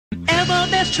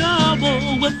cause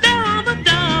trouble, well, they're on the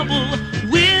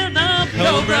double. We're the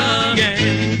Cobra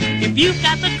Gang. If you've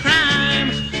got the crime,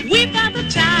 we've got the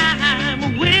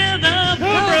time. We're the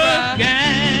Cobra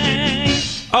Gang.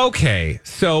 Okay,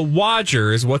 so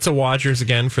Wodgers. What's a Wodgers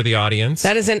again for the audience?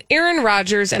 That is an Aaron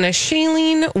Rodgers and a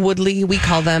Shailene Woodley. We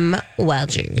call them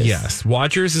Wodgers. Yes,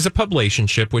 Wodgers is a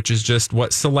publicationship, which is just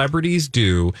what celebrities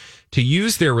do to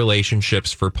use their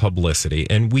relationships for publicity.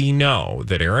 And we know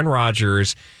that Aaron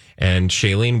Rodgers and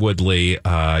Shailene Woodley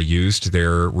used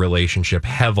their relationship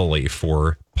heavily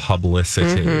for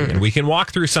publicity. And we can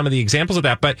walk through some of the examples of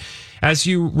that. But as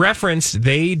you referenced,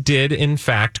 they did, in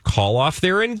fact, call off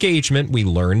their engagement. We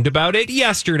learned about it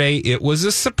yesterday. It was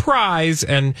a surprise.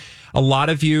 And a lot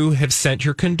of you have sent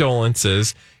your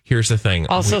condolences. Here's the thing.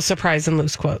 Also, surprise and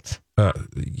loose quotes.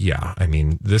 Yeah, I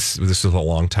mean, this was a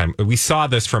long time. We saw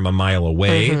this from a mile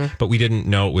away, but we didn't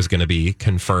know it was going to be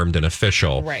confirmed and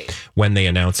official when they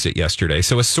announced it yesterday.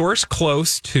 So a source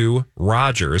close to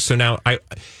Rodgers. So now I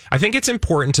think it's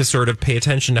important to sort of pay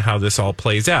attention to how this all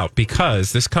plays out,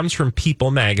 because this comes from People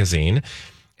magazine.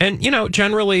 And, you know,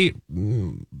 generally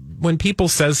when People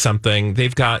says something,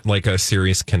 they've got like a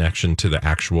serious connection to the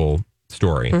actual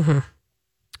story.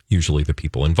 Usually the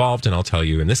people involved. And I'll tell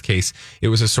you, in this case, it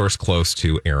was a source close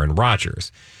to Aaron Rodgers.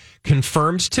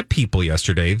 Confirmed to People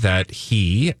yesterday that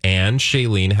he and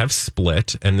Shailene have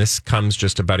split. And this comes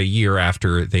just about a year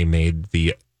after they made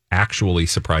the actually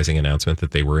surprising announcement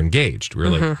that they were engaged. We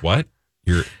were like, what?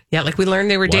 Yeah, like we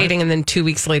learned they were dating, and then 2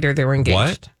 weeks later they were engaged.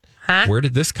 What? Huh? Where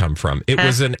did this come from? It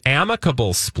was an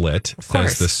amicable split,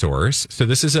 says the source. So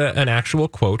this is an actual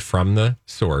quote from the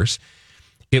source.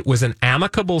 It was an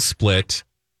amicable split.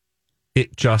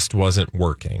 It just wasn't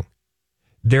working.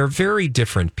 They're very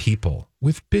different people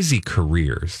with busy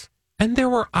careers, and there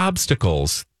were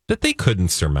obstacles that they couldn't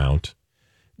surmount.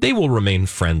 They will remain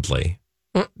friendly.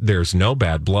 There's no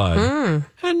bad blood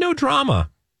and no drama.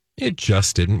 It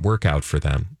just didn't work out for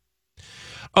them.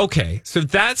 Okay, so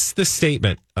that's the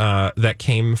statement that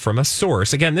came from a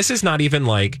source. Again, this is not even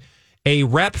like a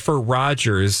rep for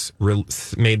Rodgers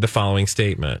made the following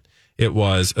statement. It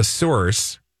was a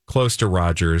source close to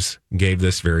Rodgers gave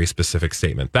this very specific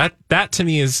statement. That to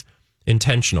me is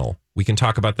intentional. We can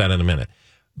talk about that in a minute.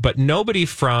 But nobody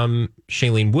from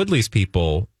Shailene Woodley's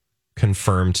people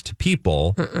confirmed to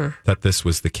People that this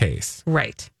was the case.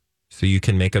 Right. So you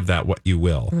can make of that what you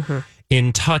will.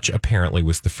 In Touch apparently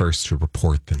was the first to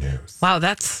report the news. Wow,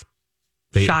 that's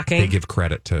shocking. They give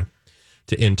credit to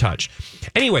In Touch.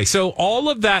 Anyway, so all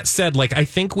of that said, like, I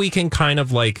think we can kind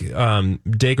of like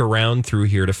dig around through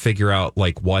here to figure out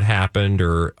like what happened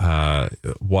or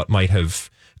what might have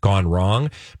gone wrong.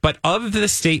 But of the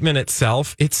statement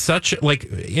itself, it's such like,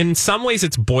 in some ways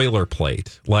it's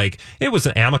boilerplate. Like, it was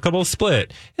an amicable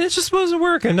split. And it's just wasn't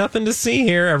working. Nothing to see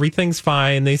here. Everything's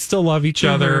fine. They still love each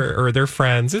other, or they're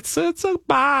friends. It's a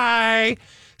bye.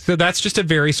 So that's just a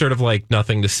very sort of like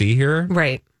nothing to see here.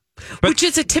 Right. Which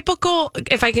is a typical,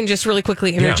 if I can just really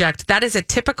quickly interject, that is a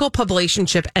typical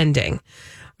publicationship ending,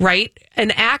 right?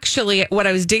 And actually, what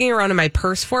I was digging around in my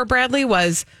purse for, Bradley,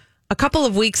 was a couple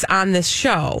of weeks on this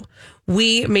show,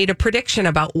 we made a prediction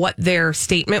about what their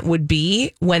statement would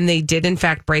be when they did, in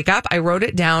fact, break up. I wrote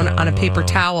it down on a paper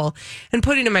towel and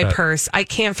put it in my purse. I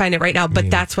can't find it right now,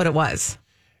 but that's what it was.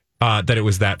 That it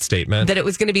was that statement? That it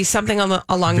was going to be something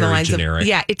along the lines generic.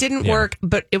 of, it didn't work,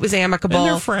 but it was amicable. And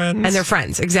they're friends. And they're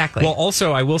friends, exactly. Well,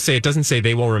 also, I will say, it doesn't say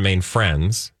they will remain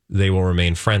friends. They will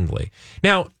remain friendly.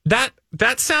 Now, that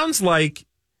sounds like,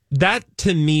 that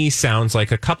to me sounds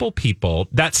like a couple people,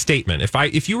 that statement,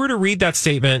 if you were to read that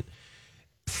statement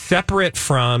separate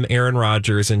from Aaron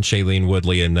Rodgers and Shailene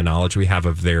Woodley and the knowledge we have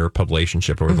of their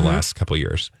publicationship over the last couple of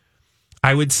years,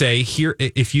 I would say here,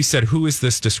 if you said, who is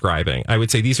this describing? I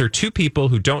would say these are two people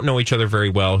who don't know each other very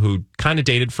well, who kind of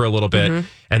dated for a little bit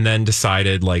and then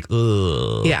decided like,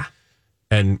 ugh. Yeah.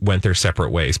 And went their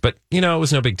separate ways. But, you know, it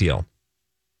was no big deal.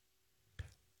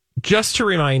 Just to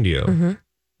remind you,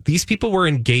 these people were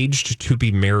engaged to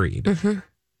be married.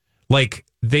 Like,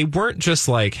 they weren't just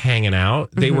like hanging out.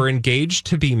 They were engaged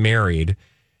to be married.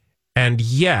 And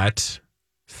yet,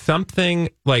 something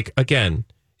like, again,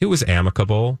 it was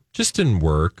amicable, just didn't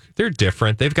work. They're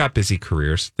different. They've got busy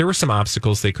careers. There were some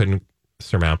obstacles they couldn't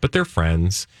surmount, but they're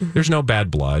friends. There's no bad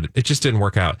blood. It just didn't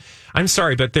work out. I'm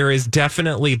sorry, but there is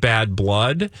definitely bad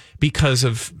blood because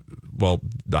of, well,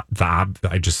 I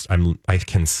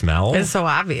can smell. It's so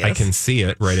obvious. I can see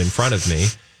it right in front of me.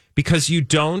 Because you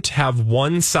don't have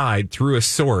one side through a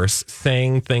source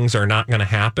saying things are not going to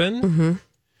happen.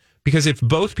 Because if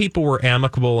both people were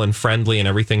amicable and friendly and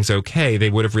everything's okay,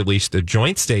 they would have released a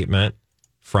joint statement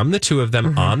from the two of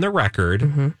them on the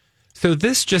record So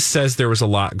this just says there was a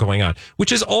lot going on,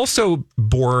 which is also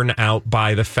borne out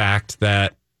by the fact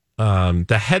that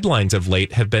the headlines of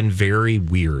late have been very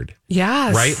weird.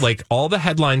 Yes. Right? Like all the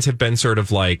headlines have been sort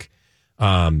of like,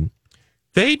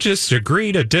 they just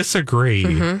agree to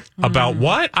disagree about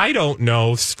what? I don't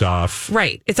know stuff.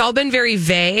 Right. It's all been very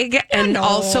vague and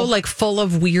also like full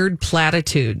of weird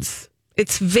platitudes.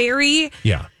 It's very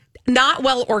not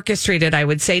well orchestrated, I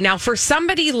would say. Now, for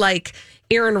somebody like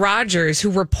Aaron Rodgers, who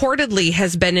reportedly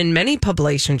has been in many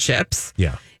publicationships,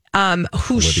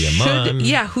 who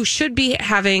should be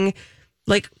having,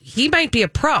 like, he might be a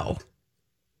pro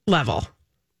level.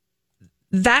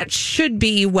 That should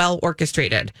be well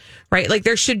orchestrated, right? Like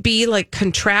there should be like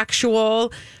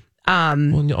contractual.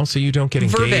 Well, also you don't get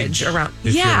engaged around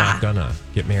if you're not gonna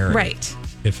get married, right?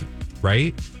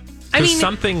 Right. I mean,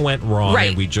 something went wrong,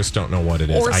 and we just don't know what it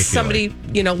is. Or somebody,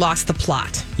 lost the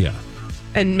plot. Yeah,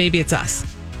 and maybe it's us.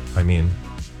 I mean,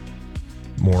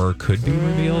 more could be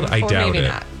revealed. I doubt it.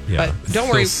 Not. Yeah, but don't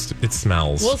worry. It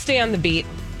smells. We'll stay on the beat.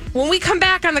 When we come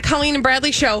back on the Colleen and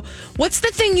Bradley Show, what's the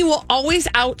thing you will always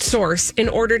outsource in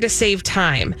order to save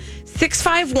time?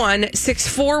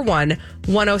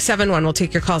 651-641-1071. We'll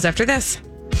take your calls after this.